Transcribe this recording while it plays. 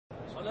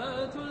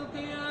صلاة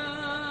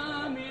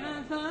القيام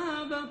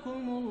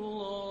أثابكم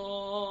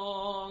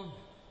الله.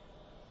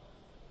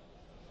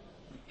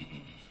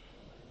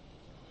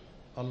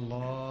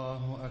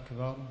 الله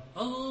أكبر.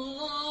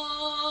 الله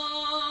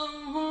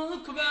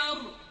أكبر.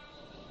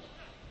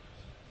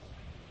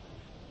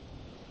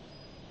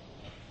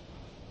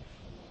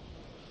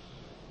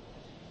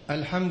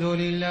 الحمد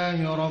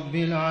لله رب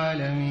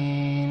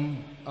العالمين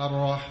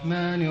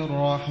الرحمن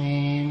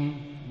الرحيم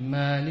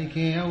مالك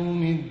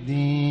يوم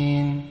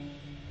الدين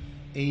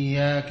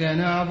إياك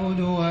نعبد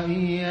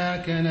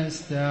وإياك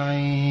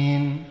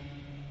نستعين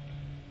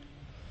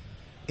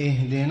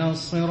اهدنا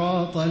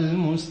الصراط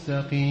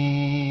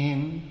المستقيم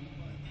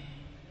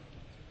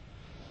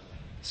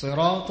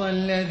صراط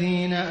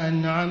الذين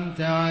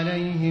أنعمت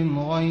عليهم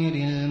غير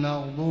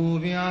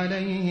المغضوب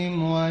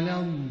عليهم ولا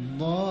الضالين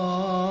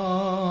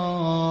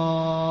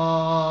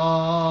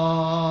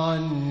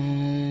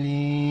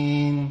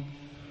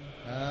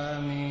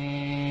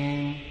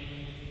آمين.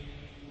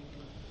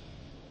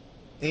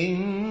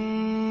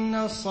 إن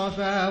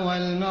الصفا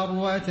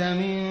والمروة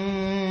من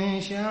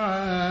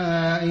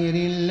شعائر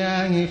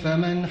الله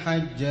فمن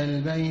حج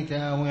البيت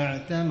أو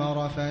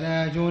اعتمر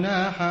فلا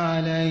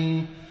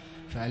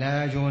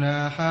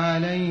جناح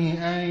عليه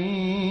أن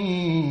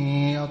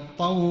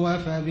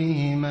يطوف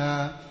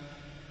بهما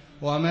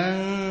ومن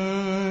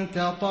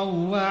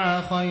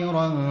تطوع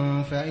خيرا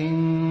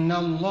فإن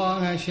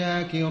الله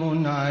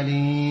شاكر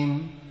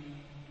عليم.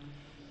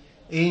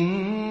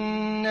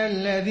 إن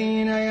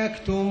الذين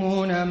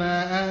يكتمون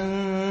ما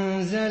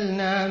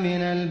أنزلنا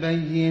من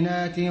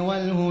البينات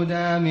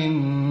والهدى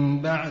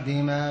من بعد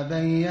ما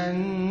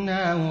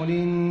بيناه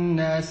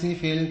للناس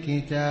في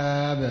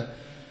الكتاب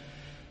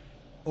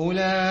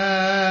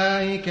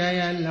أولئك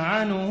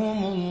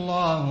يلعنهم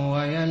الله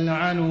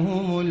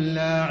ويلعنهم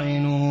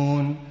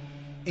اللاعنون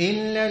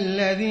إلا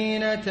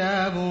الذين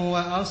تابوا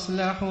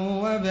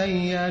وأصلحوا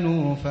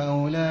وبينوا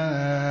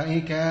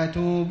فأولئك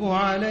أتوب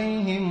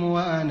عليهم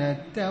وأنا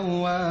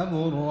التواب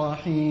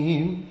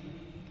الرحيم.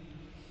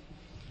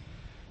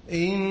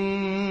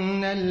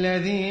 إن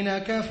الذين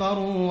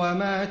كفروا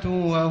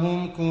وماتوا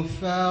وهم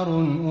كفار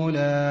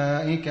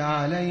أولئك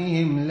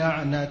عليهم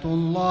لعنة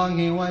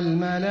الله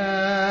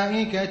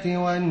والملائكة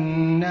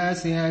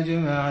والناس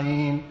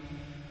أجمعين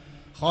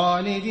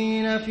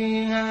خالدين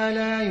فيها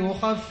لا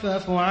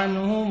يخفف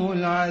عنهم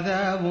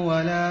العذاب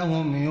ولا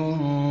هم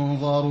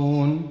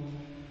ينظرون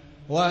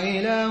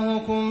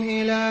وإلهكم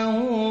إله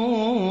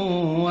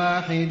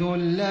واحد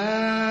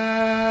لا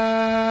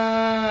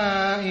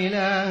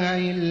إله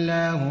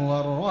إلا هو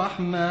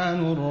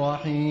الرحمن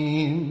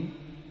الرحيم.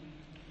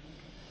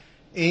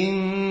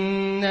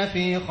 إن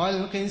في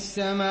خلق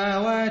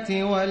السماوات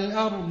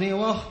والأرض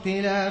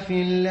واختلاف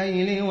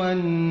الليل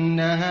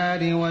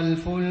والنهار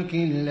والفلك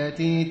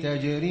التي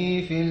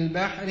تجري في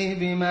البحر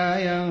بما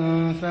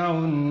ينفع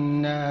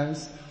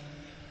الناس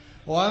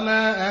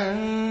وما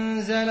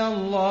أنزل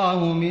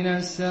الله من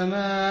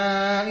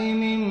السماء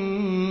من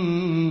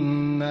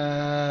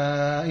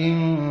ماء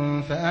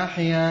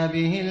فأحيا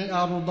به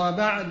الأرض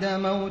بعد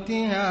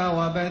موتها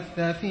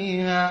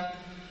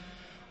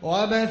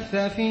وبث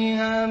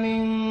فيها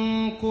من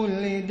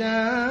كل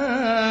دابة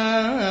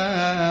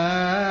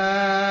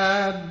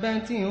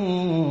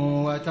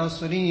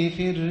وتصريف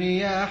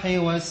الرياح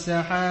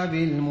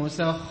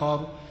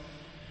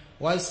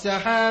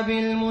والسحاب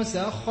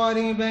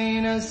المسخر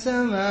بين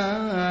السماء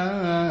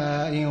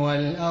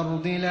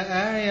والأرض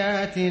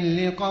لآيات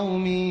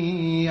لقوم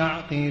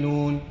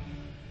يعقلون.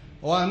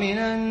 ومن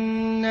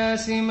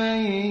الناس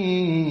من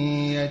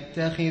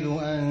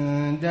يتخذ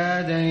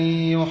أندادا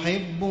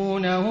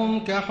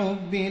يحبونهم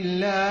كحب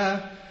الله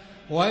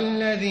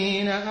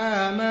والذين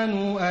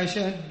آمنوا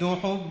أشد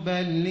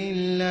حبا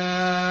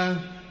لله.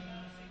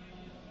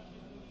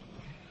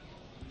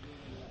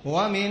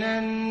 ومن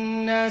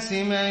الناس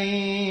من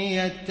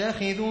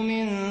يتخذ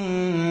من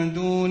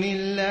دون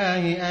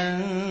الله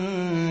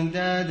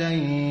أندادا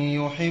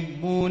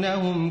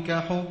يحبونهم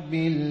كحب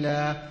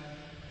الله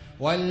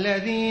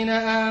والذين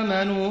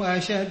آمنوا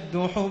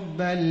أشد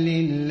حبا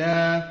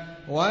لله.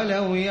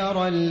 ولو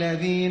يرى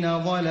الذين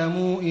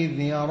ظلموا إذ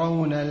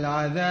يرون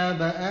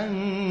العذاب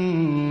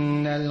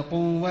أن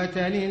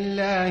القوة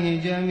لله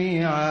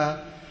جميعا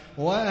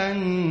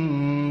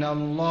وأن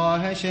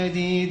الله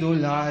شديد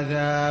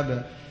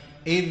العذاب.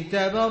 إذ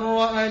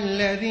تبرأ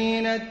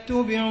الذين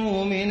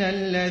اتبعوا من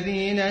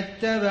الذين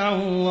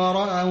اتبعوا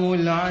ورأوا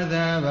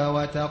العذاب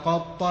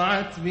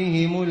وتقطعت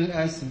بهم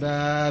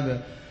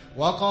الأسباب.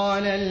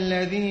 وقال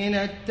الذين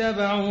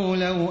اتبعوا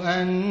لو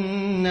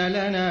أن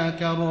لنا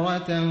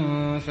كرة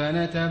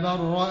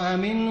فنتبرأ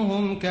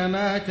منهم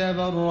كما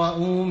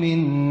تبرأوا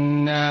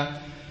منا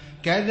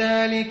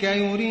كذلك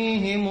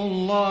يريهم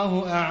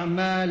الله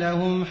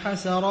أعمالهم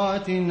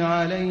حسرات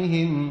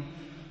عليهم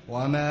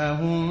وما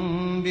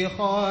هم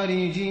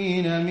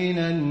بخارجين من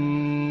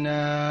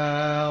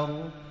النار.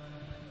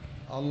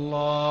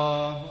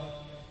 الله أكبر.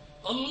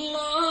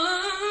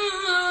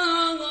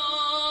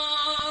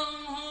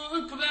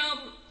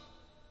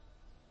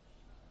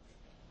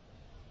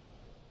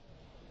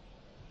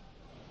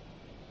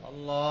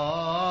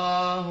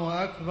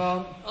 الله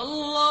أكبر.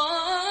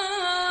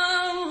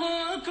 الله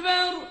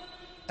أكبر.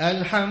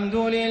 الحمد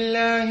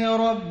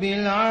لله رب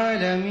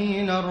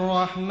العالمين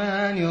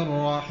الرحمن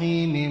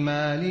الرحيم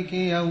مالك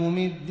يوم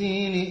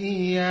الدين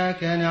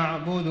إياك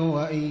نعبد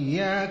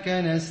وإياك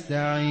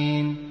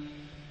نستعين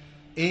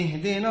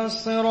اهدنا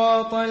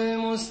الصراط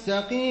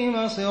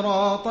المستقيم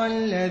صراط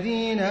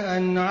الذين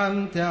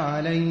أنعمت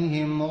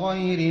عليهم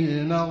غير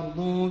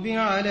المغضوب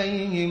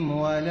عليهم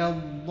ولا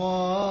الضالين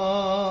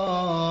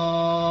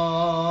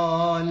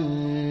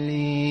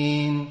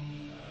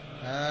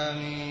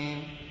آمين.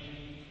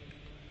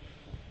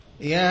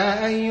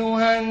 يا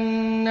أيها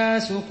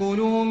الناس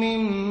كلوا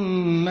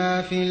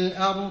مما في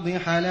الأرض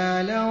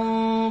حلالا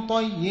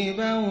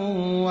طيبا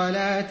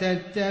ولا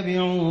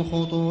تتبعوا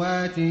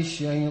خطوات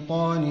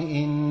الشيطان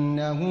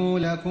إنه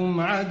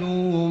لكم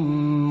عدو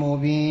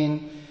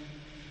مبين.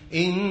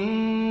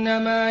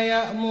 إنما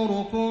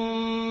يأمركم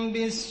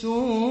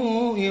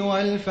بالسوء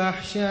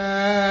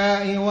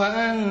والفحشاء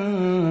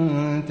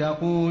وأن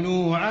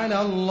تقولوا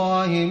على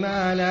الله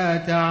ما لا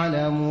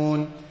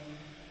تعلمون.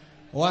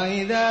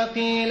 وإذا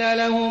قيل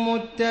لهم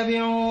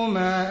اتبعوا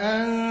ما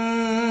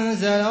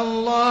أنزل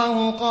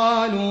الله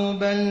قالوا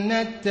بل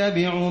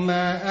نتبع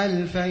ما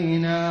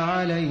ألفينا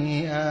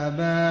عليه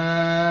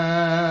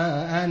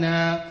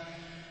آباءنا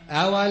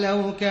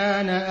أولو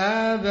كان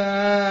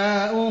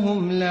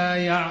آباؤهم لا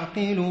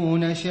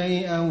يعقلون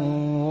شيئا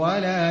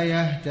ولا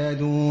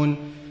يهتدون.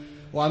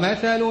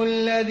 ومثل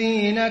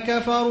الذين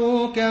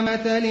كفروا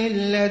كمثل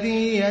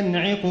الذي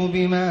ينعق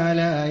بما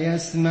لا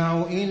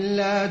يسمع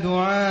إلا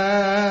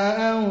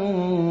دعاء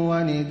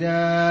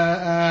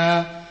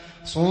ونداء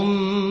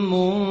صم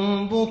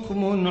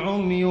بكم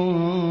عمي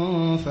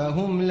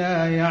فهم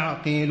لا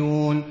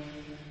يعقلون.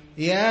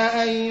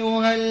 يا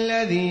أيها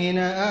الذين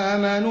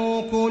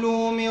آمنوا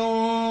كلوا من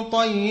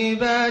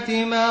طيبات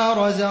ما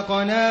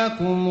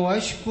رزقناكم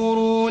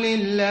واشكروا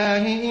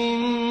لله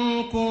إن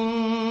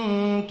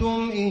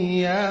كنتم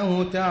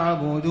إياه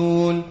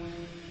تعبدون.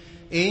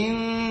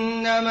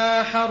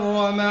 إنما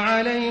حرم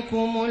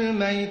عليكم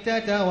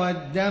الميتة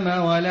والدم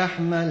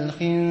ولحم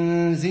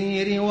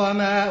الخنزير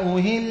وما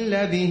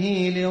أهل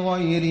به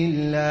لغير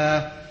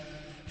الله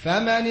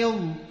فمن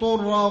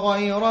اضطر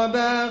غير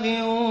باغ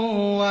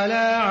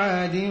ولا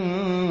عاد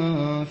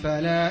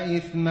فلا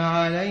إثم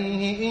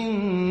عليه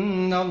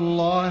إن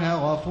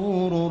الله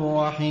غفور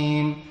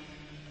رحيم.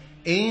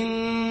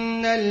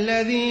 إن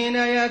الذين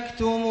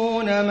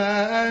يكتمون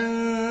ما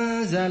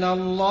أنزل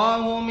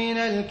الله من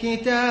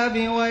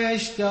الكتاب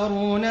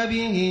ويشترون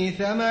به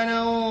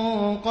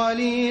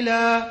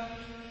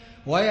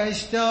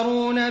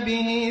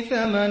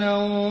ثمنا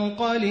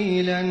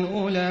قليلا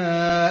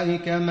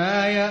أولئك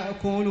ما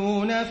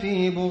يأكلون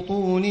في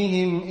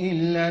بطونهم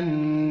إلا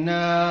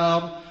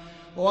النار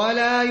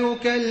ولا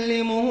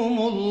يكلمهم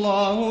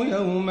الله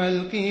يوم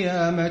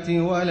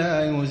القيامة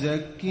ولا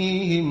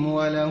يزكيهم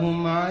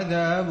ولهم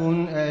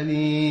عذاب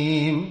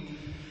أليم.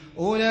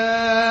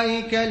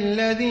 أولئك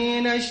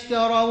الذين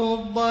اشتروا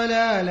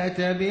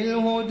الضلالة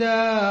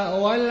بالهدى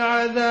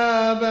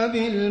والعذاب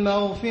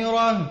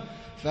بالمغفرة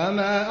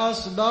فما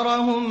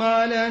أصبرهم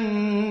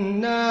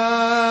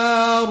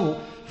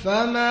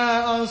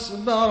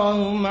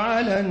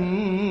على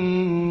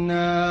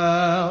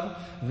النار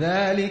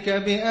ذلك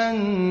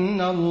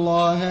بأن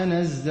الله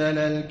نزل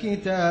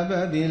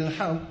الكتاب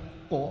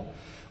بالحق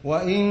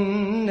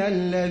وإن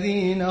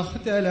الذين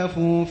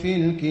اختلفوا في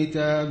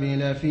الكتاب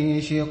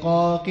لفي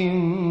شقاق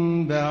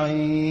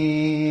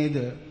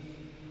بعيد.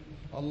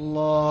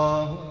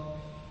 الله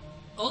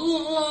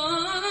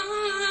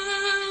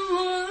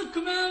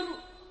أكبر.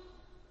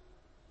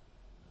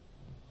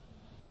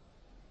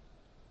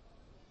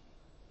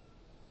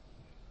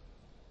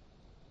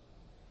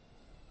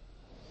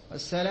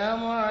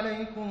 السلام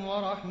عليكم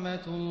ورحمة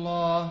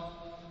الله.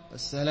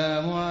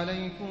 السلام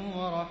عليكم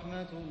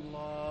ورحمة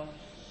الله.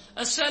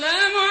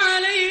 السلام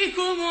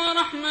عليكم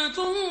ورحمة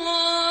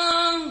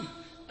الله.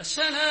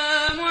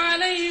 السلام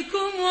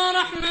عليكم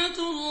ورحمة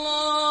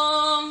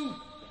الله.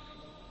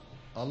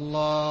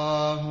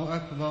 الله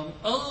أكبر.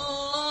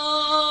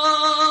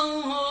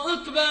 الله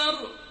أكبر.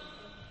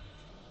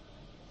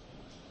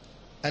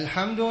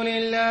 الحمد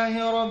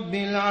لله رب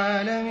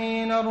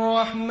العالمين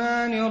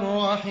الرحمن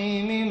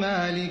الرحيم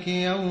مالك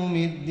يوم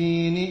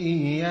الدين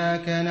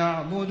إياك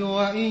نعبد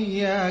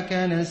وإياك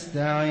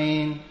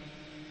نستعين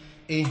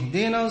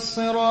اهدنا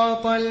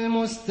الصراط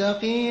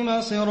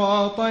المستقيم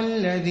صراط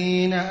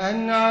الذين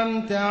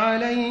أنعمت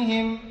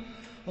عليهم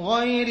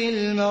غير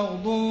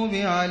المغضوب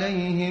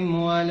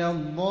عليهم ولا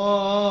الضالين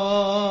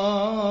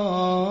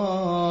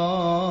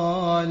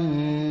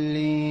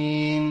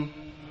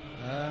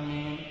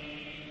آمين.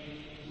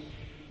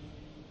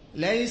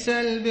 ليس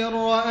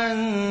البر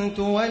أن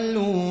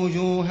تولوا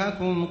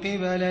وجوهكم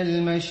قبل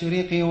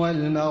المشرق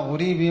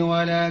والمغرب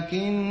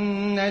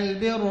ولكن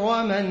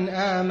البر من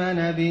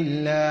آمن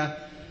بالله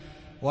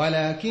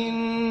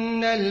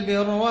ولكن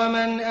البر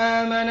من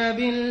آمن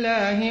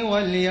بالله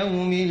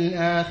واليوم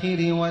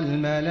الآخر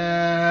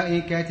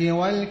والملائكة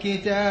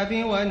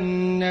والكتاب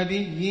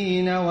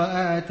والنبيين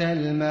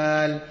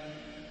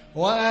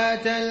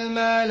وآتى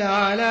المال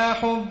على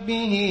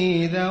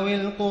حبه ذوي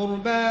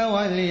القربى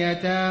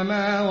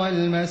واليتامى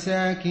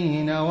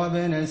والمساكين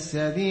وابن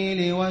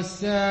السبيل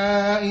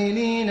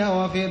والسائلين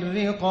وفي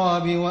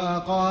الرقاب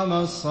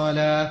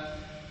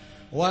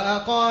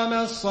وأقام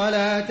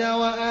الصلاة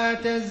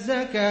وآتى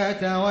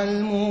الزكاة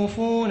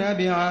والموفون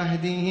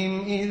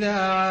بعهدهم إذا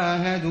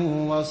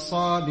عاهدوا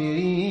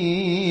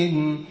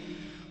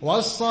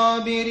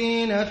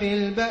والصابرين في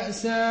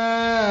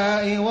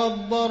البأساء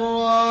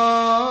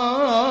والضراء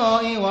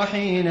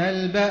وحين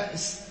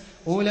البأس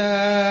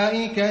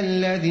أولئك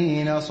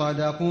الذين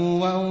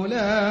صدقوا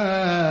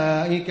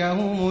وأولئك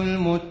هم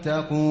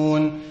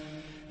المتقون.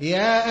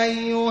 يا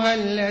أيها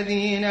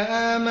الذين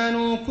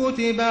آمنوا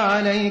كتب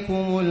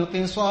عليكم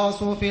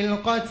القصاص في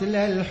القتل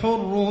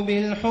الحر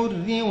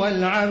بالحر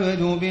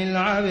والعبد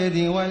بالعبد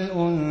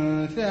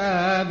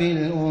والأنثى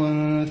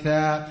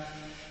بالأنثى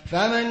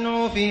فمن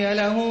عفي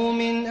له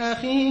من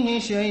أخيه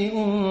شيء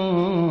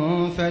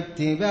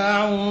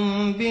فاتباع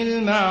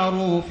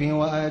بالمعروف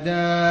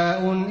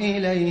وأداء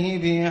إليه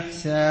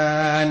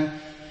بإحسان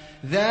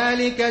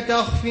ذلك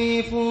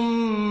تخفيف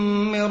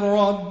من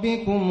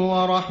ربكم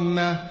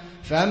ورحمة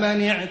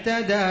فمن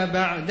اعتدى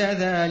بعد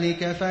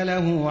ذلك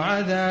فله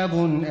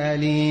عذاب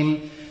أليم.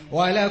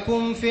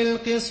 ولكم في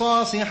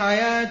القصاص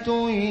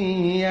حياة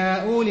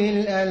يا أولي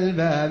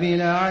الألباب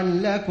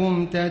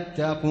لعلكم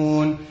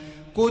تتقون.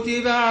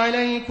 كتب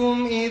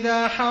عليكم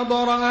إذا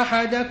حضر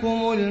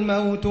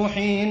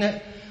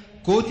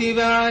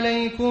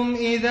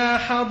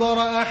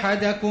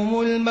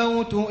أحدكم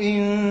الموت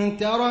إن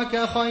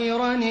ترك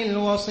خيرا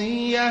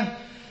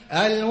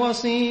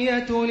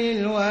الوصية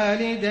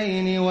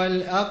للوالدين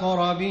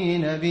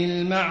والأقربين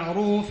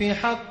بالمعروف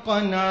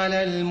حقا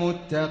على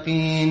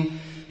المتقين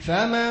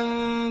فمن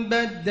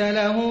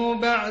بدله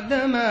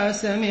بعدما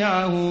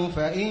سمعه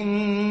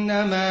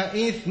فإنما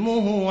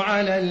إثمه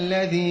على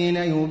الذين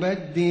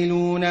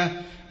يبدلونه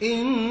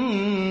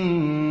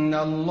إن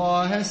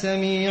الله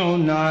سميع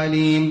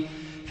عليم.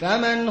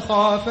 فمن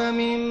خاف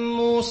من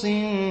موص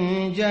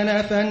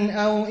جنفا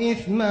أو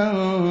إثما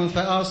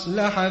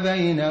فأصلح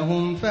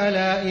بينهم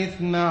فلا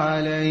إثم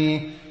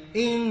عليه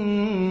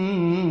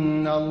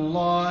إن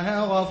الله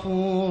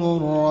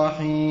غفور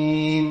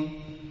رحيم.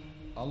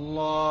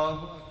 الله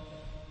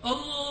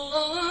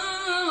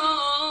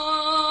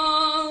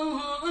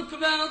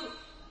أكبر.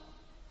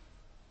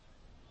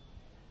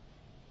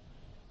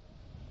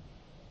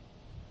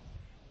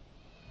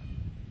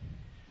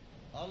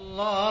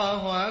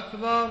 الله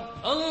أكبر.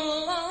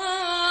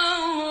 الله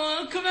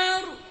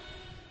أكبر.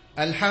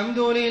 الحمد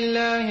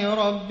لله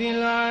رب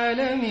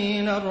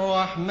العالمين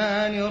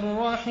الرحمن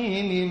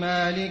الرحيم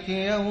مالك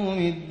يوم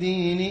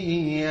الدين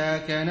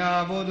إياك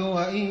نعبد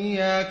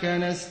وإياك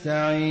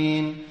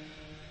نستعين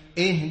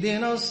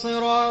اهدنا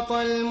الصراط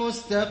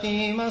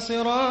المستقيم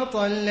صراط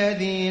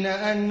الذين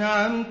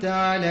أنعمت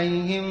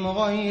عليهم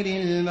غير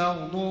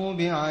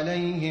المغضوب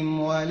عليهم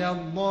ولا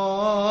الضالين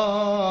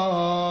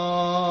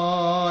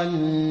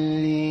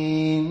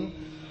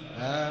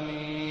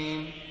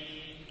آمين.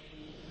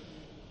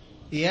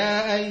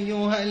 يا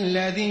أيها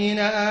الذين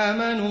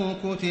آمنوا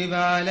كتب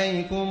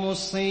عليكم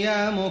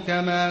الصيام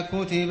كما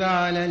كتب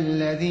على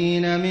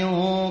الذين من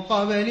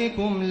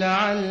قبلكم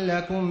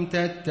لعلكم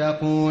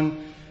تتقون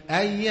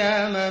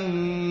أياما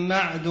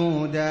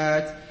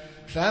معدودات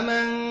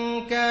فمن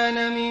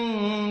كان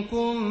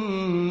منكم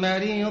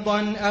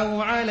مريضا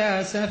أو على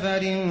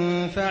سفر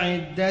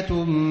فعدة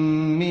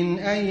من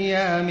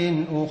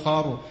أيام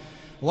أخر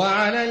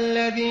وعلى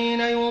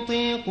الذين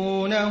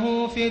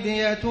يطيقونه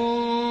فدية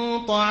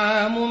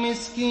طعام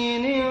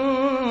مسكين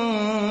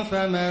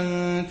فمن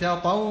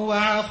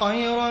تطوع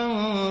خيرا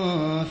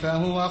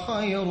فهو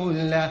خير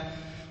له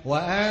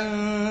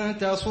وأن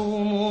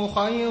تصوموا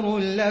خير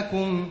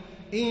لكم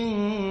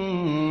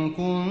إن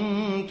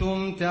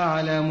كنتم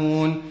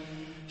تعلمون.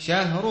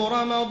 شهر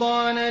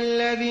رمضان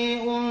الذي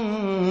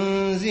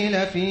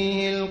أنزل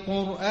فيه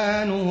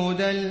القرآن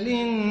هدى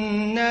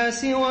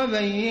للناس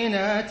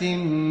وبينات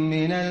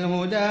من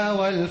الهدى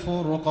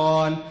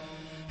والفرقان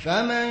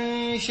فمن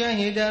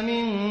شهد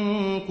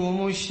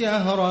منكم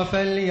الشهر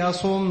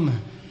فليصمه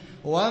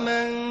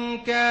ومن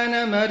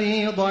كان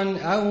مريضا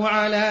أو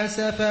على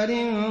سفر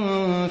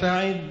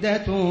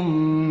فعدة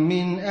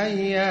من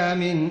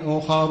أيام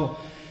أخر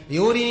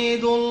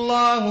يريد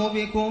الله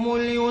بكم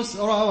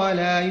اليسر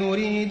ولا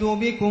يريد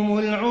بكم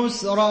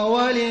العسر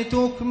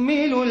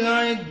ولتكملوا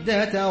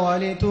العدة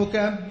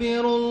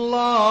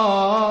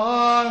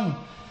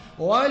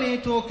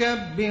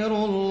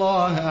ولتكبروا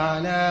الله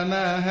على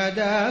ما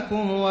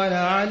هداكم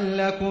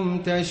ولعلكم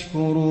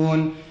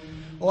تشكرون.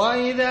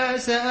 وإذا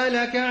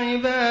سألك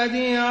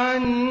عبادي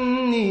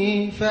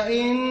عني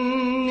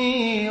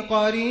فإني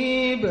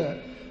قريب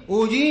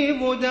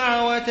أجيب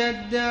دعوة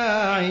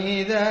الداع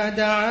إذا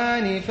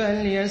دعاني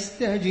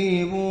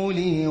فليستجيبوا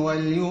لي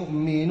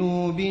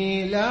وليؤمنوا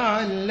بي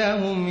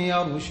لعلهم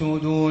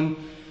يرشدون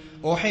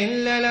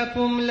أحل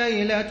لكم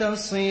ليلة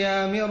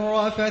الصيام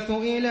الرفث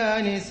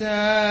إلى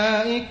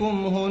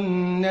نسائكم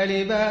هن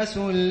لباس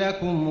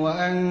لكم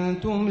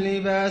وأنتم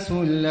لباس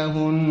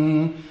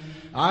لهن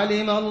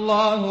علم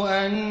الله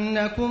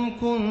أنكم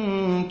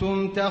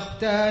كنتم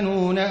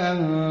تختانون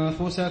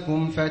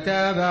أنفسكم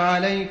فتاب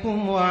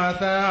عليكم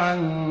وعفى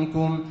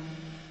عنكم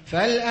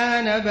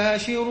فالآن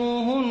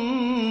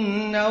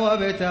باشروهن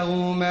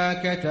وابتغوا ما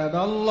كتب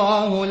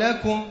الله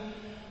لكم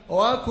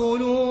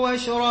وكلوا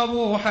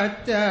واشربوا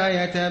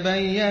حتى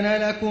يتبين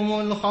لكم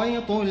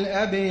الخيط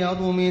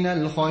الأبيض من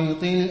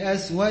الخيط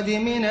الأسود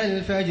من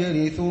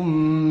الفجر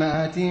ثم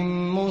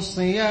أتموا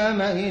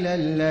الصيام إلى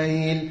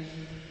الليل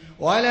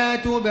ولا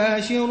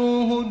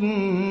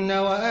تباشروهن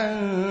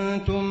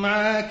وأنتم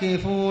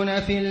عاكفون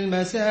في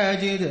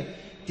المساجد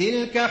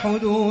تلك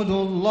حدود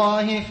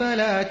الله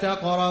فلا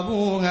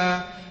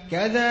تقربوها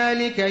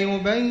كذلك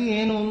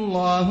يبين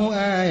الله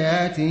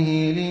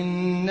آياته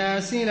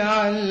للناس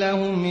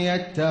لعلهم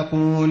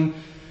يتقون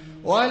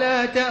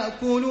ولا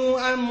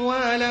تأكلوا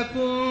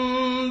أموالكم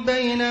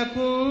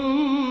بينكم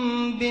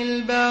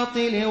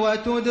بالباطل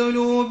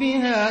وتدلوا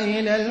بها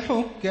إلى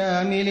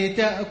الحكام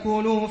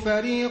لتأكلوا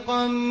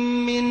فريقا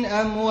من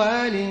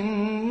أموال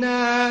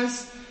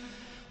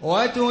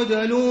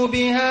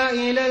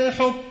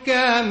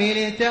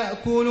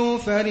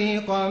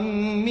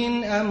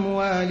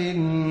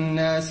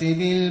الناس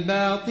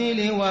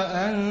بالباطل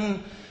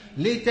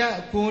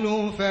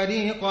لتأكلوا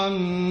فريقا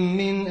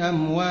من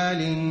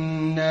أموال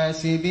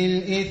الناس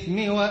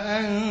بالإثم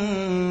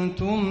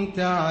وأنتم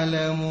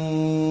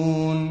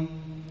تعلمون.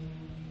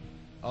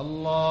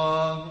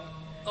 الله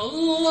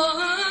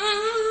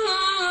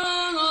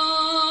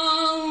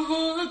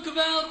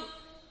أكبر.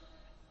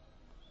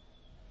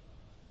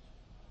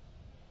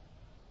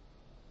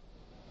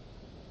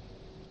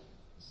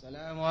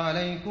 السلام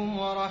عليكم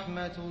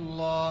ورحمة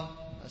الله.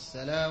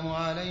 السلام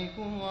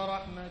عليكم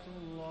ورحمة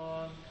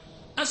الله.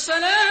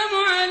 السلام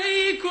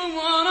عليكم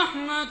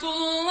ورحمة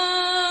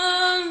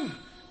الله.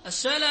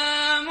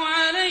 السلام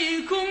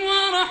عليكم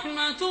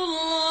ورحمة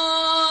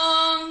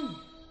الله.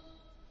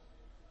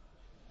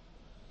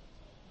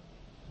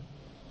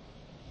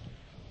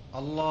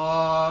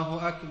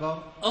 الله أكبر.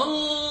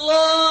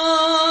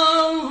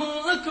 الله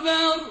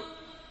أكبر.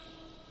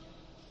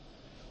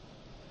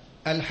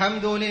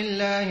 الحمد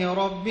لله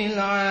رب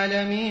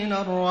العالمين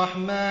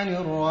الرحمن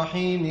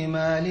الرحيم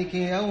مالك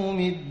يوم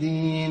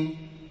الدين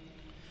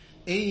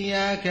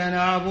إياك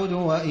نعبد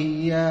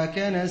وإياك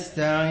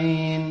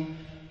نستعين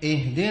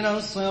اهدنا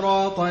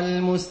الصراط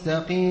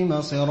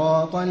المستقيم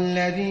صراط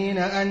الذين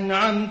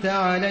أنعمت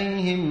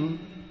عليهم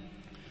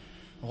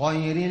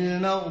غير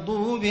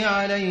المغضوب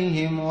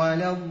عليهم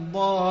ولا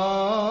الضالين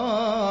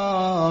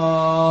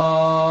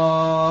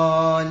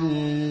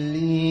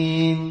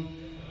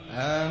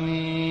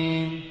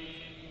آمين.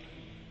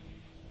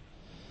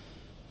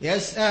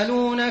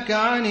 يسألونك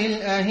عن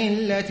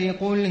الأهلة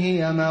قل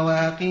هي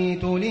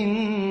مواقيت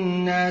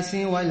للناس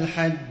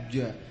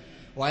والحج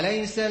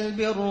وليس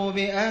البر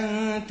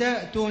بأن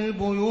تأتوا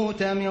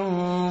البيوت من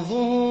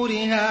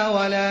ظهورها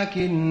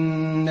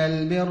ولكن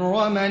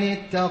البر من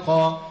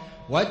اتقى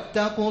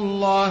واتقوا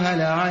الله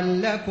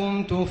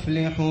لعلكم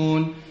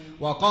تفلحون.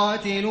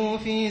 وقاتلوا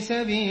في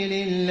سبيل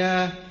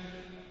الله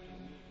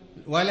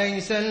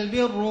وليس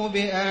البر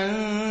بأن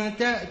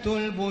تأتوا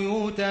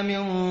البيوت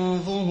من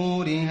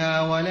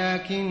ظهورها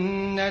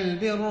ولكن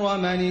البر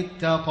من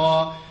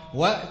اتقى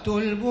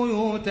وأتوا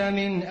البيوت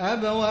من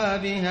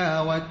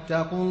أبوابها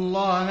واتقوا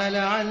الله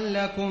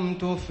لعلكم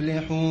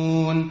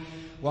تفلحون.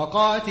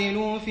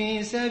 وقاتلوا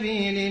في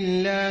سبيل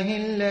الله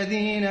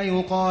الذين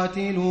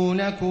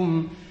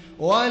يقاتلونكم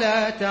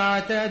ولا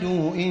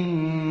تعتدوا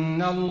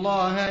إن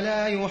الله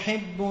لا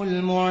يحب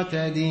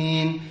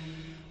المعتدين.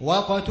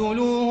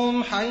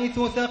 وَاقْتُلُوهُمْ حَيْثُ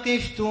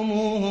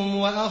ثَقِفْتُمُوهُمْ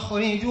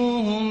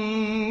وَأَخْرِجُوهُمْ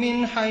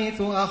مِنْ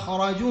حَيْثُ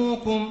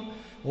أَخْرَجُوكُمْ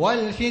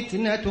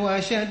وَالْفِتْنَةُ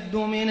أَشَدُّ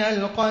مِنَ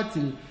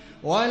الْقَتْلِ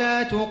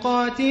وَلَا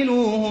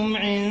تُقَاتِلُوهُمْ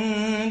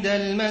عِندَ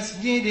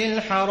الْمَسْجِدِ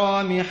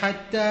الْحَرَامِ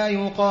حَتَّى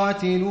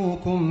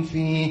يُقَاتِلُوكُمْ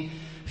فِيهِ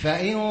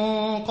فَإِنْ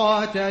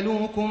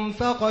قَاتَلُوكُمْ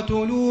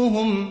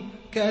فَاقْتُلُوهُمْ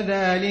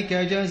كَذَلِكَ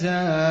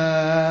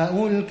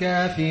جَزَاءُ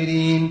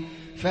الْكَافِرِينَ.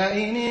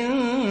 فإن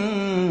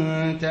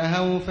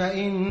انتهوا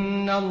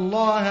فإن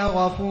الله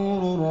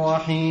غفور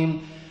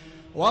رحيم.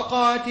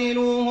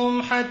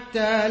 وقاتلوهم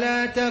حتى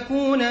لا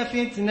تكون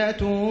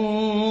فتنة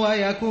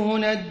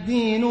ويكون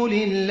الدين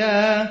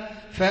لله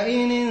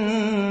فإن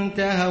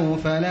انتهوا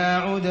فلا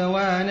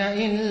عدوان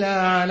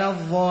إلا على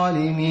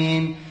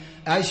الظالمين.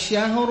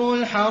 الشهر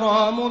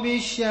الحرام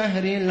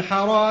بالشهر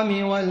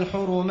الحرام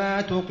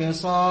والحرمات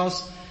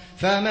قصاص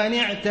فمن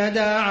اعتدى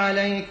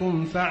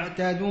عليكم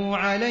فاعتدوا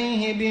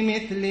عليه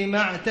بمثل ما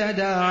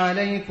اعتدى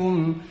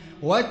عليكم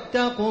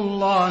واتقوا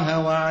الله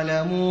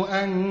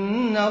واعلموا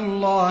أن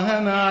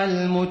الله مع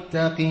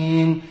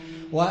المتقين.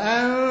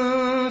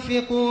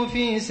 وأنفقوا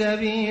في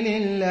سبيل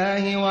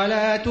الله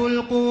ولا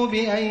تلقوا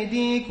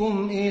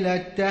بأيديكم إلى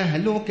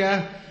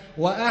التهلكة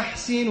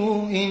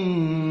وأحسنوا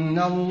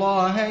إن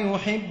الله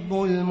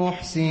يحب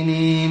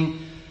المحسنين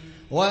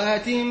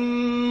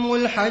وأتموا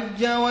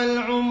الحج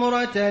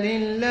والعمرة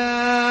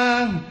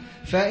لله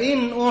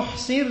فإن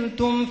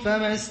أحصرتم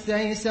فما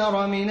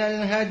استيسر من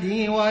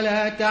الهدي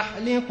ولا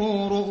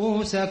تحلقوا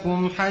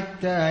رؤوسكم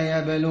حتى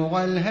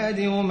يبلغ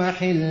الهدي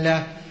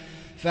محله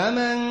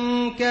فمن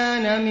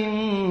كان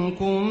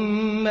منكم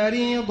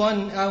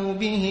مريضا أو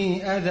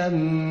به أذى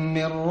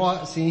من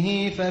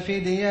رأسه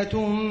ففدية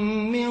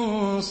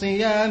من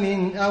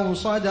صيام أو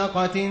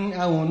صدقة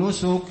أو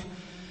نسك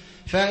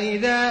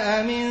فإذا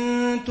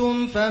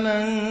أمنتم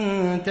فمن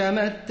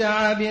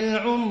تمتع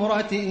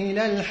بالعمرة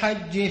إلى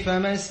الحج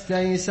فما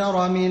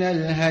استيسر من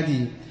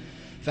الهدي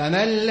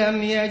فمن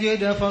لم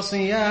يجد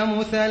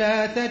فصيام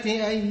 3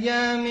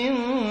 أيام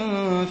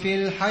في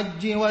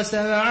الحج و7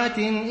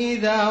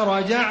 إذا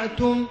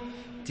رجعتم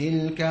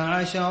تلك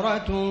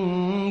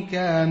 10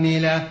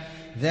 كاملة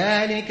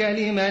ذلك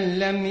لمن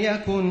لم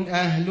يكن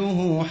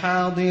أهله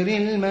حاضر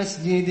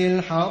المسجد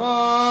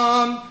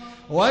الحرام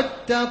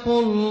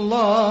واتقوا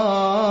الله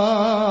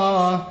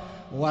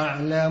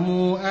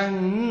واعلموا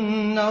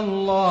أن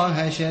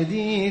الله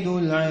شديد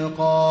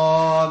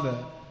العقاب.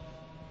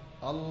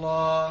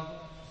 الله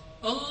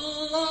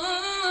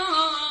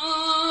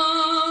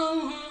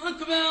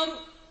أكبر.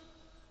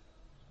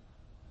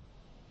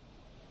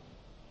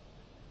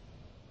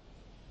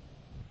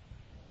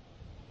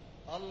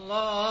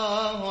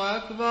 الله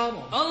أكبر.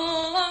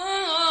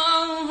 الله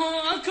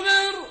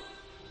أكبر.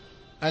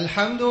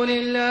 الحمد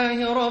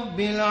لله رب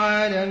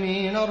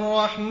العالمين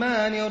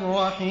الرحمن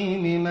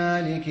الرحيم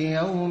مالك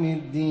يوم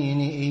الدين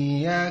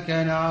إياك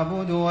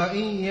نعبد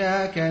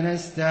وإياك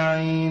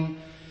نستعين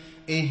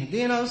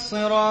اهدنا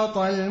الصراط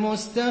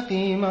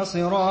المستقيم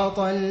صراط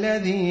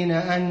الذين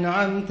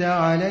أنعمت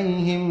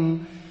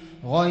عليهم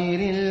غير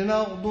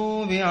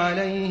المغضوب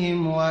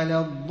عليهم ولا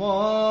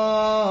الضالين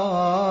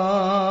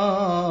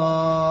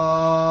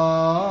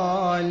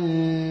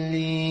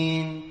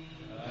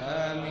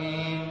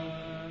آمين.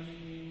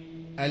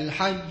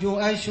 الحج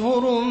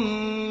أشهر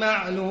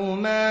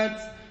معلومات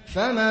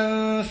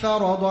فمن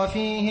فرض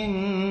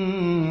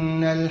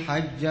فيهن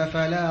الحج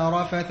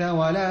فلا رفث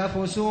ولا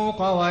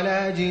فسوق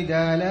ولا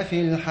جدال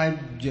في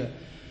الحج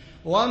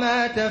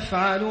وما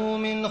تفعلوا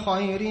من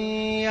خير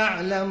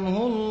يعلمه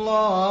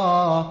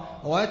الله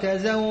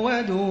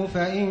وتزودوا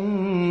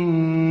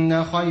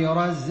فإن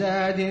خير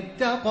الزاد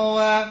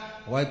التقوى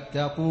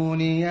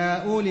واتقون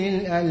يا أولي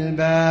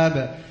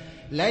الألباب.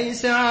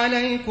 ليس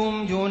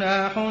عليكم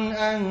جناح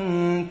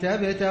أن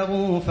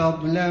تبتغوا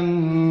فضلا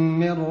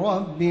من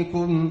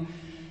ربكم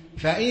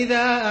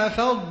فإذا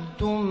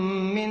أفضتم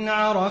من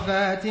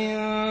عرفات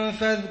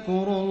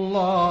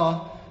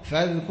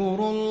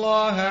فاذكروا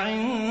الله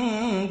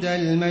عند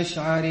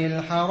المشعر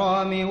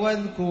الحرام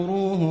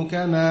واذكروه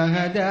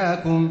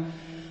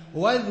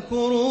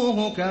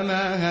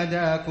كما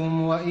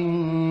هداكم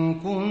وإن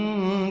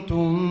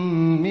كنتم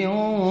من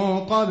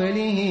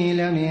قبله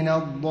لمن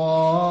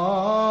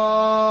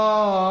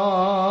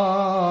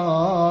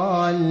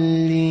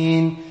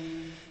الضالين.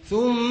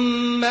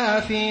 ثم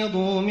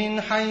أفيضوا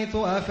من حيث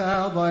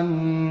أفاض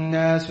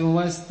الناس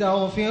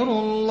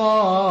واستغفروا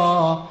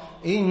الله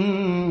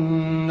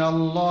إن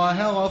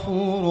الله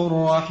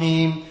غفور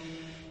رحيم.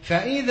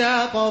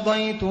 فإذا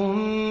قضيتم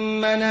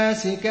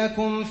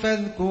مناسككم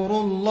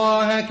فاذكروا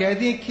الله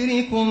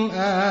كذكركم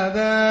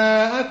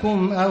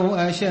آباءكم أو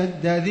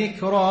أشد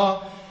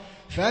ذكرا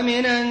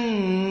فمن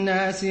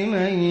الناس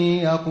من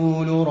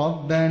يقول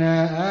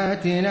ربنا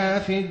آتنا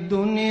في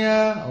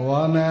الدنيا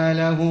وما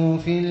له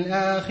في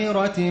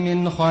الآخرة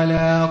من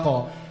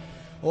خلاق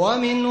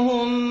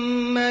ومنهم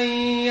من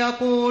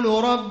يقول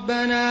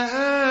ربنا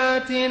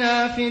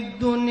آتنا في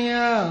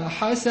الدنيا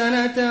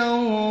حسنة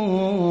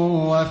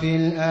وفي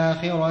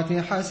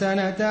الآخرة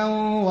حسنة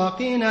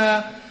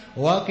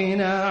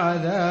وقنا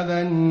عذاب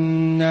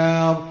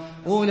النار.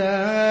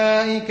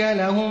 أولئك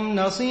لهم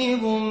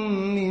نصيب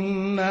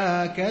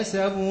مما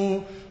كسبوا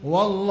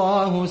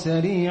والله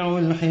سريع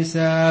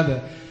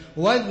الحساب.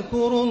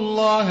 واذكروا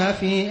الله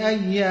في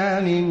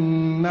أيام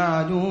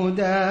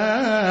معدودات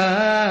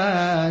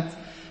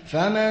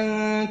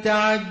فمن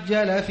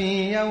تعجل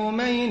في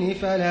يومين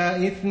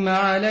فلا إثم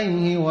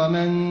عليه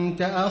ومن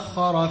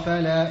تأخر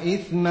فلا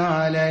إثم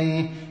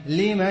عليه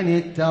لمن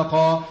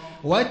اتقى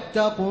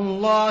واتقوا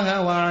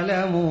الله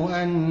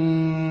واعلموا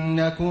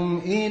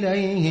أنكم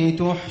إليه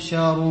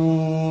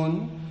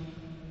تحشرون.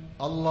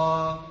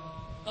 الله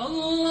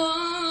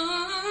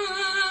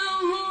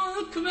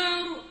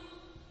أكبر.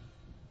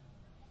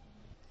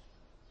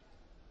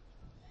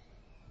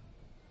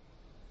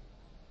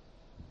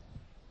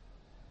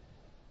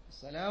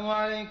 السلام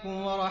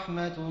عليكم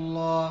ورحمة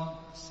الله.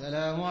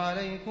 السلام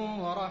عليكم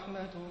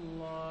ورحمة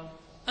الله.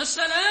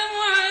 السلام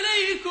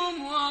عليكم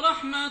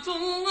ورحمة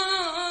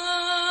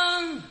الله.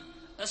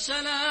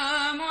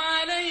 السلام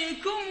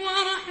عليكم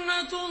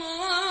ورحمة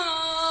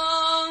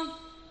الله.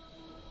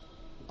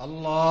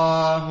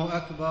 الله الله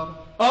أكبر.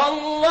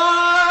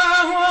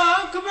 الله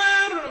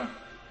أكبر.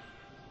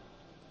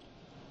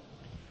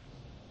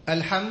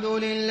 الحمد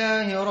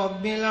لله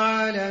رب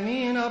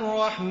العالمين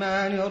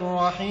الرحمن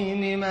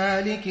الرحيم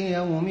مالك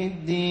يوم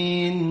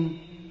الدين.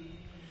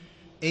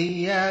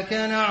 إياك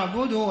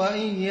نعبد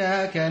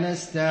وإياك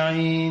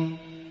نستعين.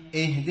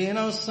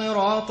 اهدنا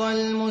الصراط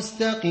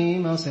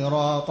المستقيم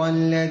صراط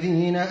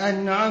الذين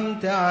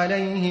أنعمت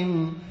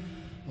عليهم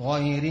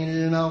غير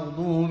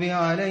المغضوب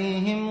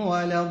عليهم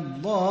ولا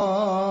الضالين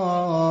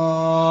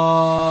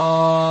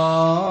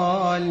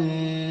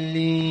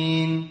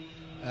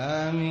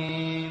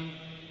آمين.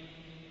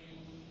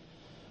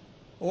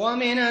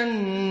 ومن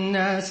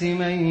الناس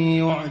من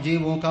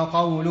يعجبك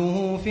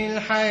قوله في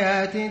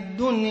الحياة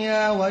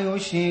الدنيا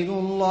ويشهد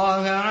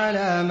الله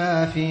على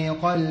ما في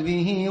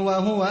قلبه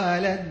وهو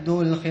ألد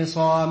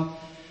الخصام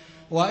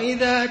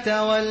وإذا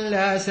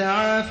تولى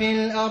سعى في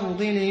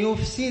الأرض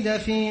ليفسد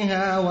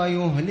فيها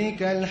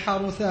ويهلك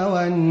الحرث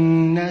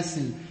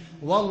والنسل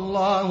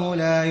والله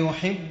لا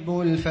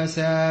يحب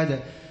الفساد.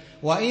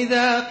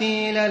 وإذا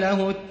قيل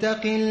له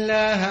اتق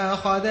الله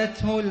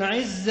أخذته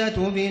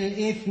العزة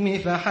بالإثم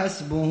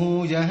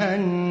فحسبه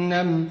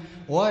جهنم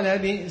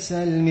ولبئس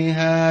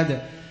المهاد.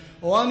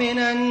 ومن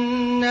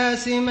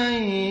الناس من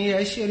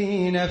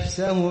يشري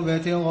نفسه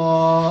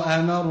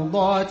ابتغاء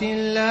مرضات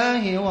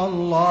الله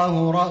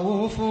والله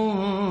رؤوف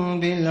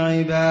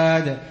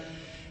بالعباد.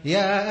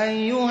 يا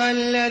أيها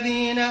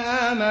الذين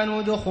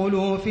آمنوا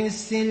ادخلوا في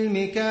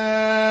السلم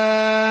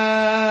كافة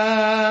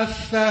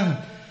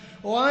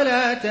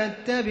ولا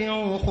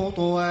تتبعوا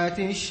خطوات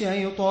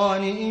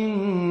الشيطان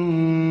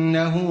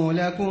إنه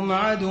لكم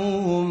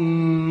عدو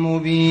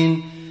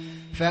مبين.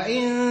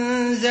 فإن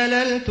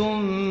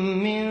زللتم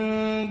من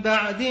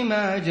بعد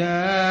ما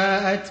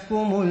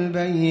جاءتكم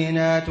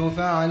البينات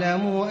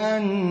فاعلموا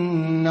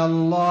أن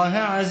الله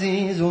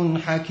عزيز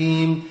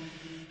حكيم.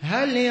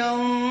 هل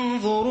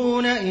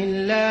ينظرون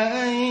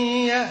إلا أن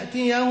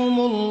يأتيهم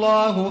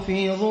الله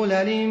في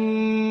ظلل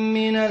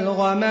من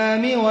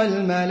الغمام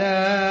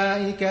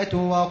والملائكة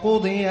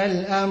وقضي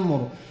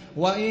الأمر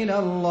وإلى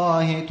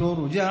الله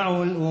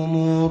ترجع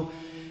الأمور.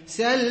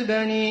 سل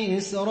بني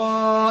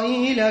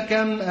إسرائيل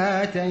كم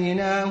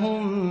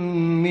آتيناهم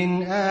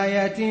من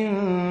آية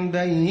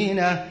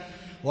بينة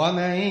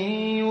ومن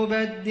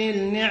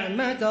يبدل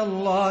نعمة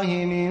الله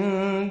من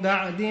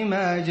بعد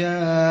ما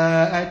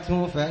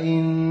جاءته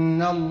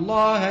فإن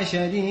الله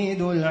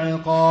شديد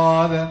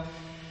العقاب.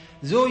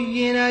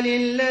 زين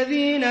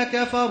للذين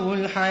كفروا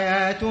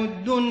الحياة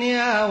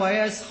الدنيا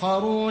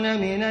ويسخرون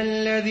من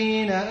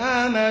الذين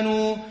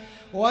آمنوا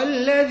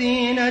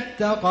والذين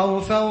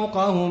اتقوا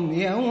فوقهم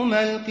يوم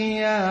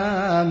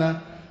القيامة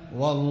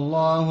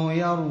والله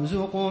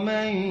يرزق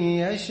من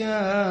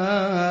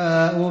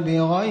يشاء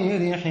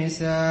بغير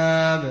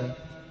حساب.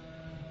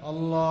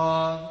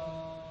 الله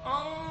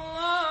أكبر.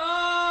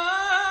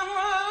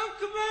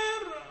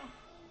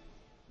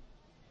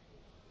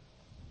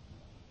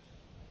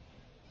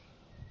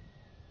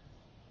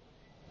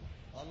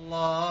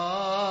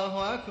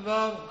 الله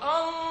أكبر.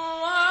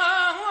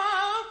 الله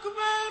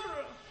أكبر.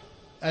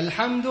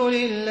 الحمد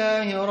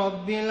لله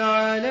رب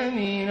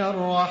العالمين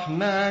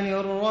الرحمن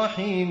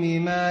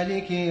الرحيم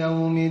مالك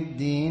يوم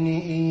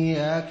الدين.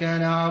 إياك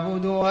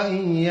نعبد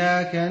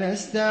وإياك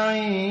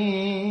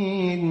نستعين.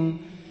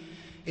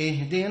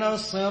 اهدنا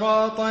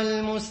الصراط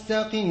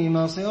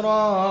المستقيم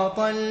صراط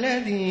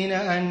الذين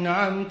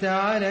أنعمت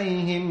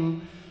عليهم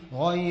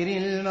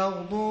غير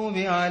المغضوب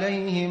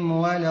عليهم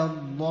ولا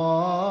الضالين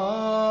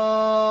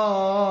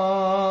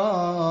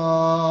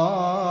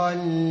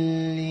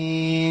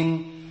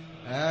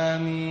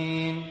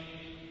آمين.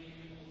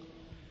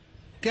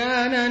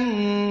 كان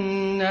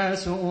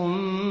الناس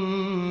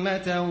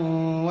أمة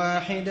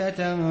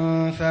واحدة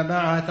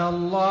فبعث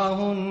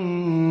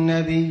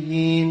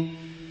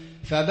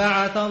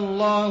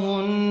الله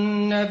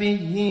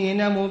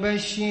النبيين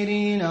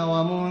مبشرين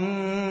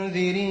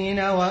ومنذرين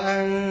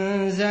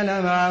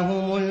وأنزل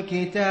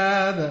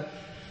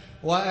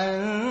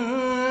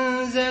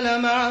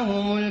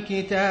معهم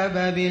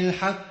الكتاب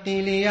بالحق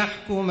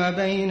ليحكم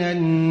بين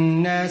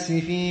الناس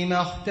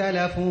فيما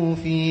اختلفوا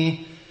فيه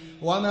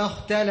وما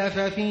اختلف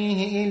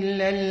فيه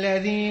إلا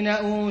الذين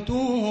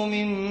أوتوه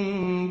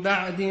من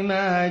بعد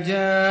ما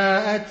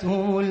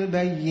جاءتهم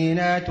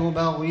البينات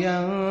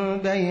بغيا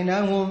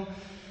بينهم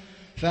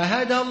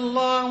فهدى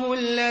الله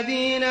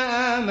الذين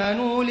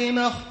آمنوا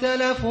لما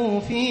اختلفوا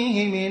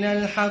فيه من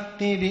الحق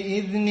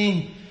بإذنه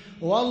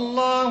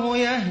والله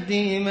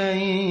يهدي من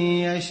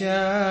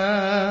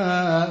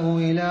يشاء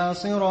إلى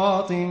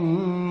صراط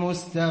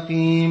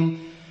مستقيم.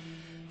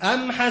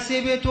 أم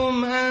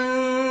حسبتم أن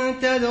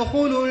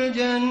تدخلوا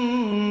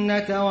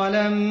الجنة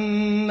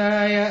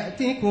ولما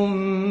يأتكم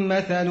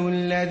مثل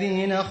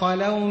الذين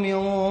خلوا من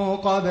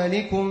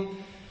قبلكم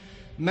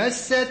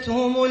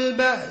مستهم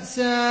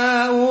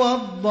البأساء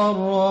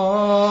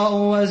والضراء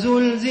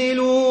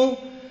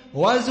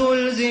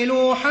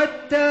وزلزلوا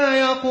حتى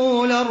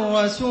يقول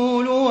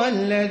الرسول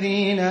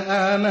والذين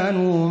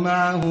آمنوا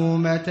معه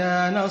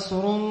متى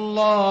نصر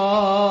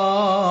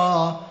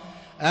الله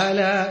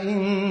ألا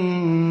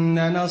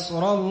إن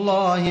نصر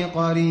الله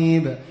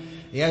قريب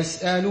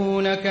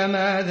يسألونك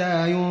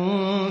ماذا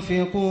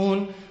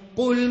ينفقون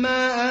قل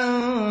ما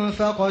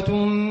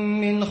أنفقتم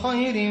من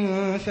خير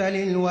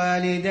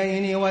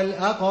فللوالدين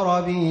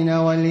والأقربين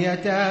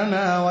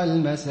واليتامى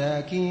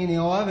والمساكين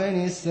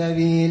وابن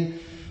السبيل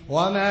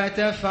وما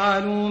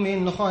تفعلوا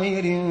من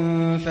خير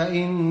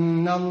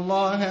فإن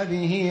الله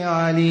به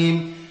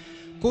عليم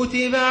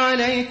كتب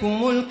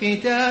عليكم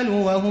القتال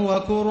وهو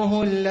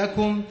كره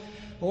لكم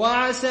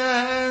وعسى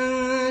أن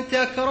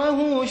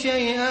تكرهوا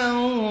شيئا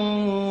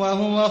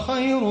وهو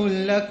خير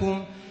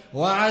لكم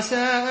وعسى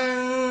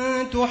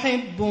أن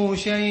تحبوا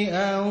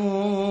شيئا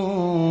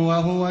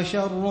وهو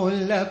شر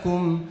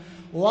لكم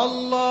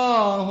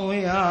والله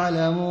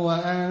يعلم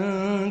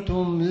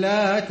وأنتم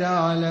لا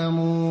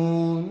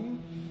تعلمون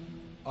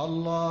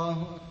الله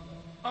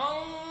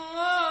أكبر.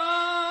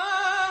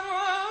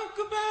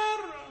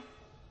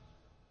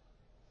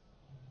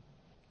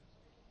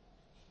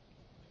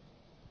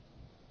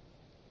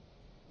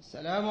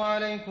 السلام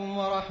عليكم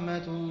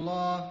ورحمة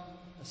الله.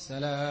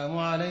 السلام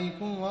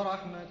عليكم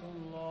ورحمة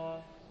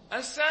الله.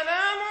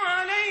 السلام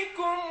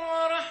عليكم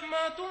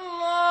ورحمة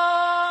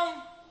الله.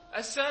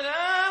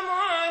 السلام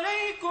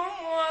عليكم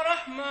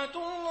ورحمة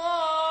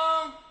الله.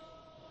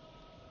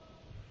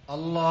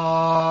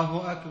 الله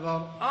أكبر.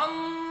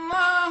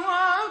 الله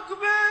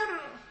أكبر.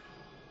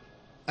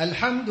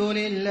 الحمد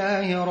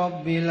لله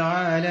رب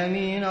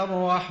العالمين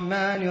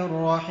الرحمن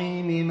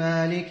الرحيم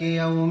مالك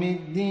يوم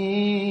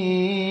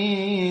الدين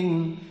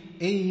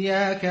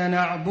إياك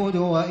نعبد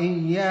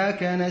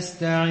وإياك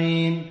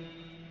نستعين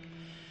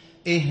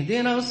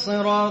اهدنا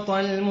الصراط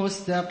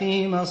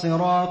المستقيم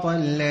صراط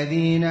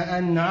الذين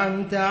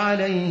أنعمت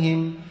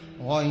عليهم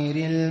غير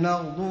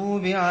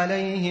المغضوب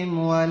عليهم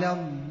ولا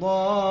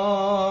الضالين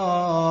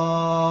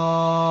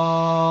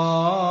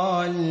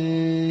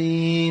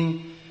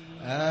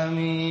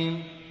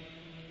آمين.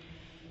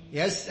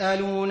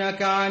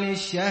 يسألونك عن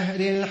الشهر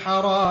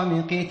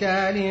الحرام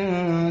قتال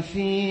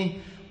فيه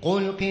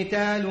قل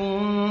قتال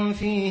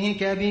فيه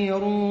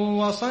كبير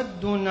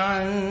وصد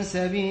عن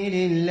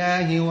سبيل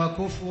الله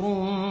وكفر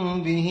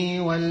به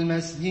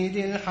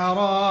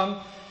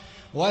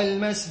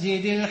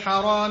والمسجد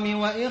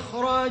الحرام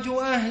وإخراج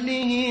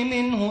أهله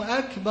منه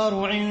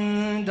أكبر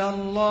عند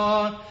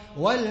الله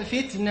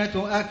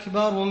والفتنة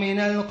أكبر من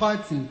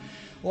القتل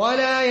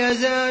ولا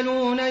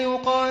يزالون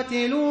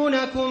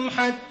يقاتلونكم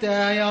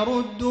حتى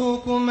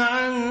يردوكم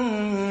عن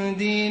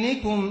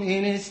دينكم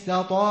إن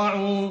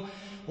استطاعوا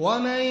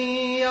ومن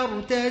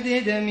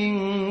يرتدد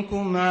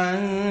منكم عن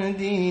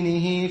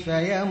دينه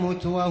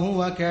فيمت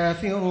وهو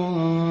كافر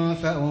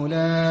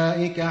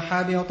فأولئك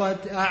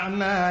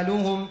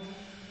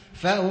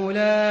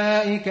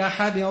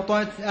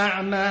حبطت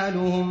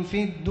أعمالهم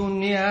في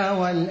الدنيا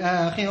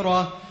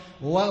والآخرة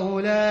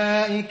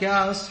وأولئك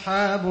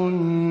أصحاب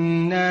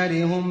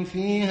النار هم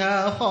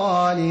فيها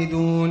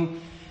خالدون.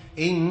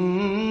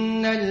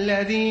 إن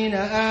الذين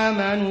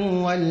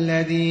آمنوا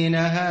والذين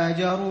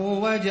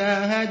هاجروا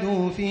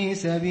وجاهدوا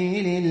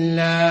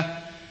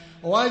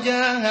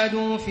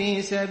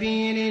في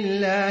سبيل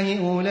الله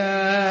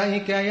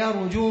أولئك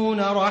يرجون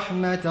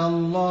رحمة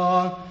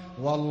الله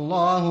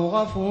والله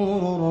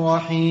غفور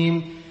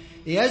رحيم.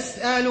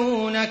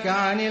 يسألونك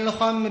عن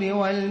الخمر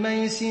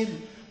والميسر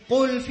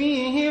قل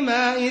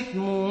فيهما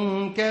إثم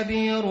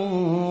كبير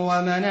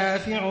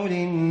ومنافع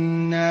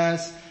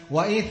للناس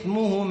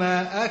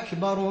وإثمهما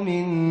أكبر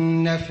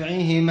من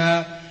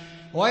نفعهما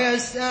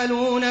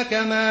ويسألونك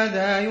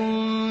ماذا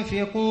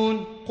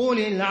ينفقون قل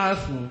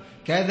العفو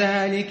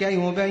كذلك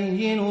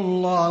يبين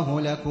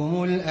الله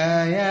لكم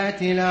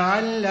الآيات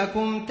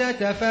لعلكم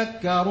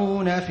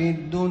تتفكرون في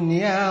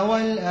الدنيا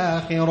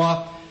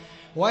والآخرة.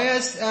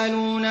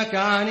 ويسألونك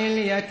عن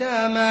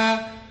اليتامى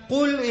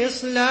قل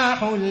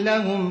إصلاح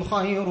لهم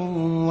خير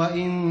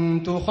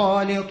وإن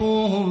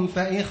تخالطوهم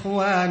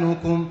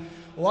فإخوانكم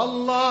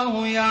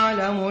والله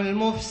يعلم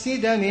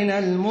المفسد من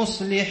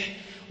المصلح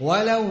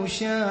ولو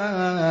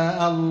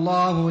شاء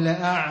الله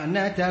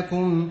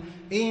لأعنتكم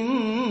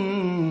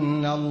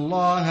إن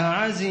الله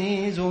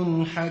عزيز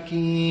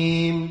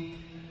حكيم.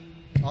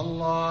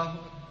 الله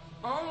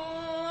أكبر.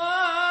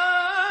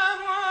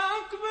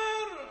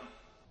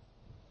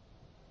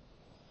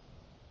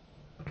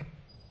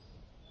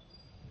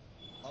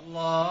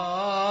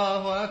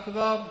 الله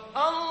أكبر.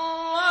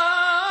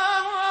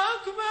 الله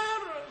أكبر.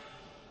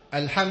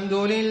 الحمد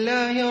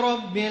لله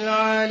رب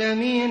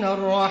العالمين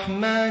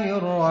الرحمن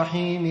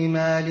الرحيم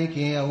مالك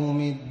يوم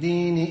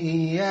الدين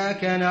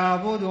إياك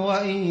نعبد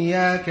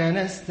وإياك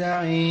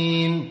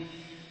نستعين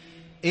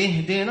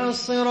اهدنا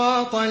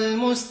الصراط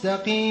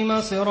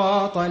المستقيم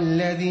صراط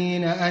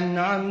الذين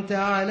أنعمت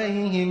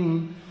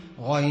عليهم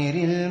غير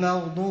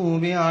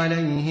المغضوب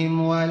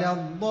عليهم ولا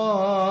الضالين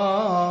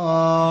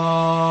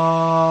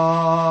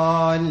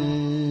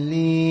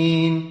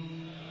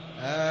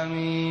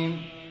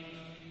آمين.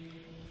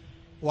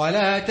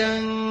 ولا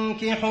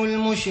تنكحوا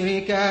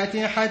المشركات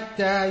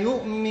حتى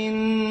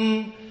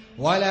يؤمن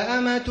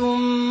ولأمة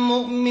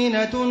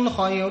مؤمنة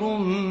خير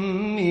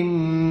من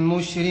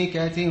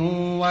مشركة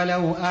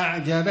ولو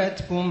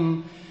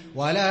أعجبتكم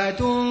ولا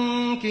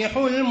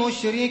تنكحوا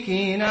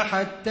المشركين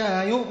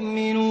حتى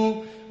يؤمنوا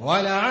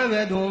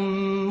ولعبد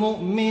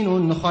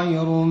مؤمن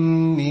خير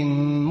من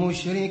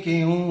مشرك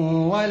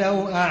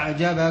ولو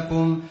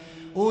أعجبكم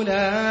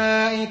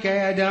أولئك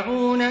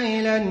يدعون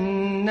إلى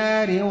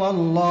النار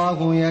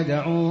والله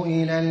يدعو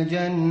إلى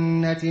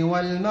الجنة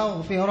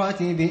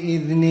والمغفرة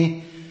بإذنه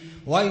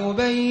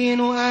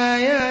ويبين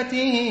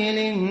آياته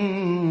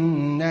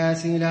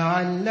للناس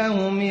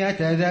لعلهم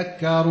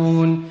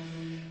يتذكرون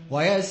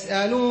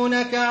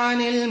ويسألونك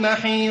عن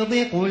المحيض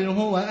قل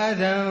هو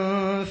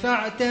أذى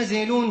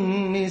فاعتزلوا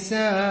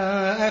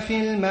النساء في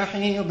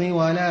المحيض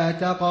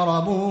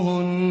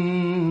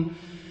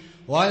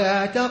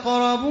ولا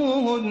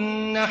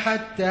تقربوهن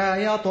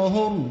حتى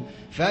يطهرن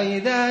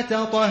فإذا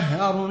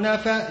تطهرن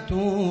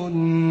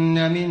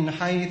فأتوهن من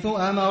حيث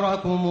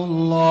أمركم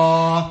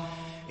الله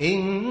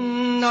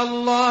إن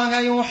الله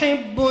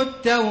يحب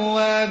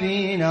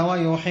التوابين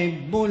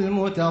ويحب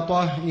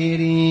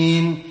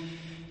المتطهرين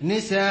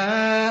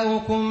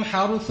نساؤكم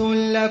حرث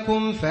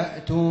لكم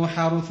فأتوا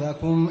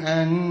حرثكم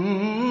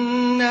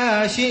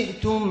أنى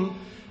شئتم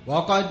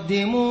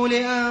وقدموا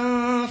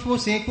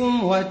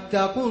لأنفسكم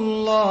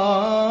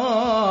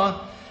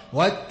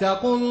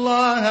واتقوا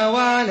الله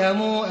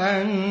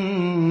واعلموا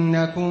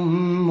أنكم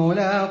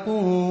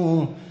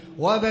ملاقوه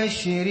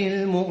وبشر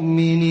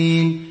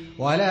المؤمنين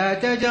ولا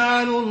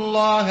تجعلوا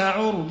الله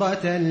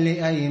عرضة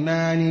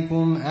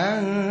لأيمانكم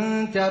أن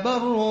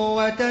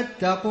تبروا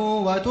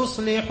وتتقوا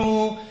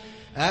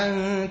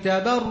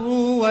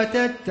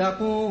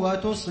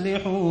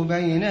وتصلحوا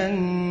بين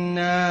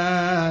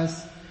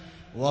الناس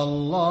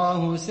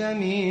والله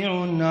سميع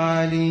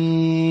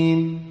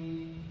عليم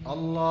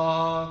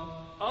الله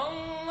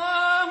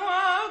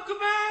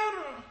أكبر.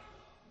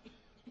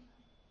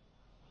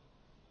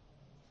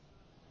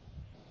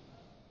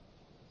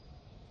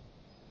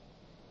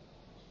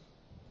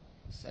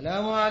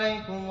 السلام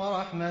عليكم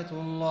ورحمة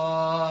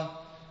الله.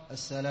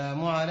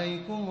 السلام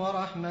عليكم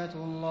ورحمة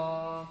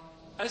الله.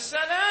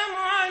 السلام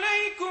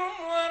عليكم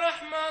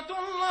ورحمة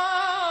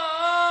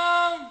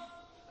الله.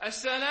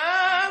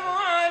 السلام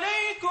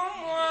عليكم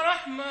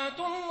ورحمة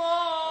الله.